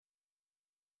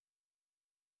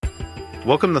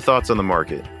Welcome to Thoughts on the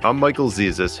Market. I'm Michael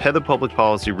Zezas, Head of Public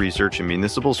Policy Research and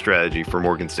Municipal Strategy for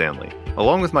Morgan Stanley.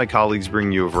 Along with my colleagues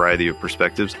bringing you a variety of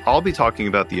perspectives, I'll be talking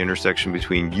about the intersection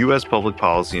between U.S. public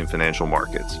policy and financial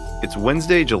markets. It's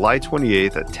Wednesday, July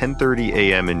 28th at 10:30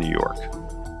 a.m. in New York.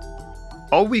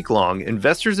 All week long,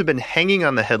 investors have been hanging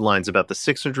on the headlines about the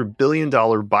 $600 billion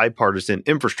bipartisan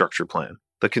infrastructure plan.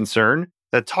 The concern?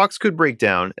 That talks could break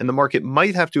down and the market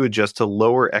might have to adjust to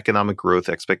lower economic growth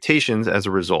expectations as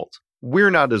a result.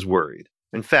 We're not as worried.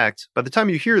 In fact, by the time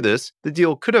you hear this, the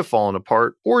deal could have fallen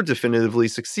apart or definitively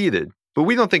succeeded. But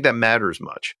we don't think that matters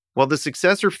much. While the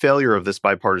success or failure of this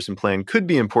bipartisan plan could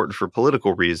be important for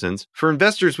political reasons, for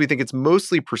investors we think it's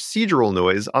mostly procedural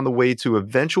noise on the way to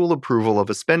eventual approval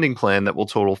of a spending plan that will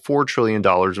total $4 trillion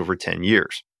over 10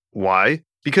 years. Why?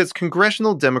 Because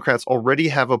congressional Democrats already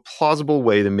have a plausible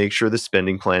way to make sure the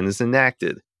spending plan is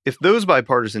enacted. If those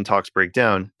bipartisan talks break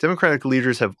down, Democratic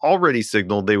leaders have already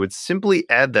signaled they would simply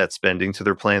add that spending to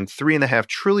their planned $3.5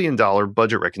 trillion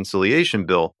budget reconciliation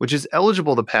bill, which is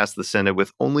eligible to pass the Senate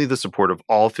with only the support of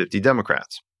all 50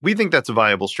 Democrats. We think that's a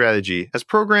viable strategy, as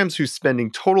programs whose spending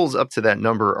totals up to that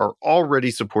number are already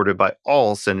supported by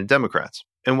all Senate Democrats.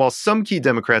 And while some key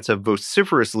Democrats have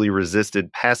vociferously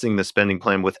resisted passing the spending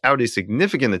plan without a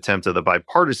significant attempt at the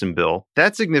bipartisan bill,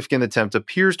 that significant attempt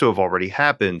appears to have already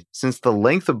happened, since the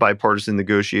length of bipartisan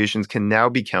negotiations can now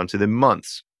be counted in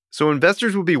months. So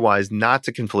investors would be wise not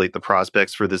to conflate the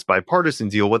prospects for this bipartisan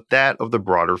deal with that of the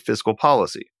broader fiscal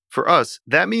policy. For us,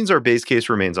 that means our base case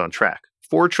remains on track.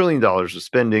 $4 trillion of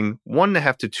spending,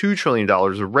 $1.5 to $2 trillion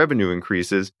of revenue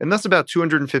increases, and thus about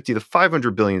 $250 to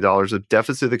 $500 billion of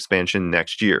deficit expansion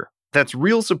next year. That's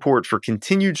real support for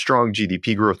continued strong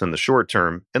GDP growth in the short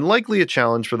term, and likely a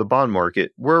challenge for the bond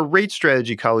market, where our rate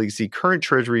strategy colleagues see current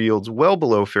Treasury yields well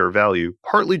below fair value,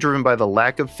 partly driven by the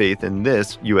lack of faith in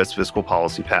this U.S. fiscal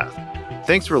policy path.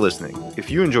 Thanks for listening.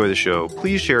 If you enjoy the show,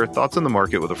 please share Thoughts on the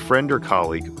Market with a friend or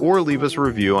colleague, or leave us a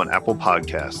review on Apple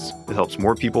Podcasts. It helps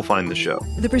more people find the show.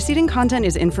 The preceding content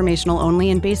is informational only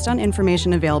and based on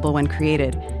information available when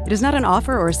created. It is not an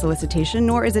offer or a solicitation,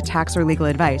 nor is it tax or legal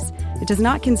advice. It does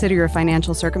not consider your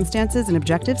financial circumstances and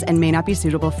objectives and may not be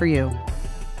suitable for you.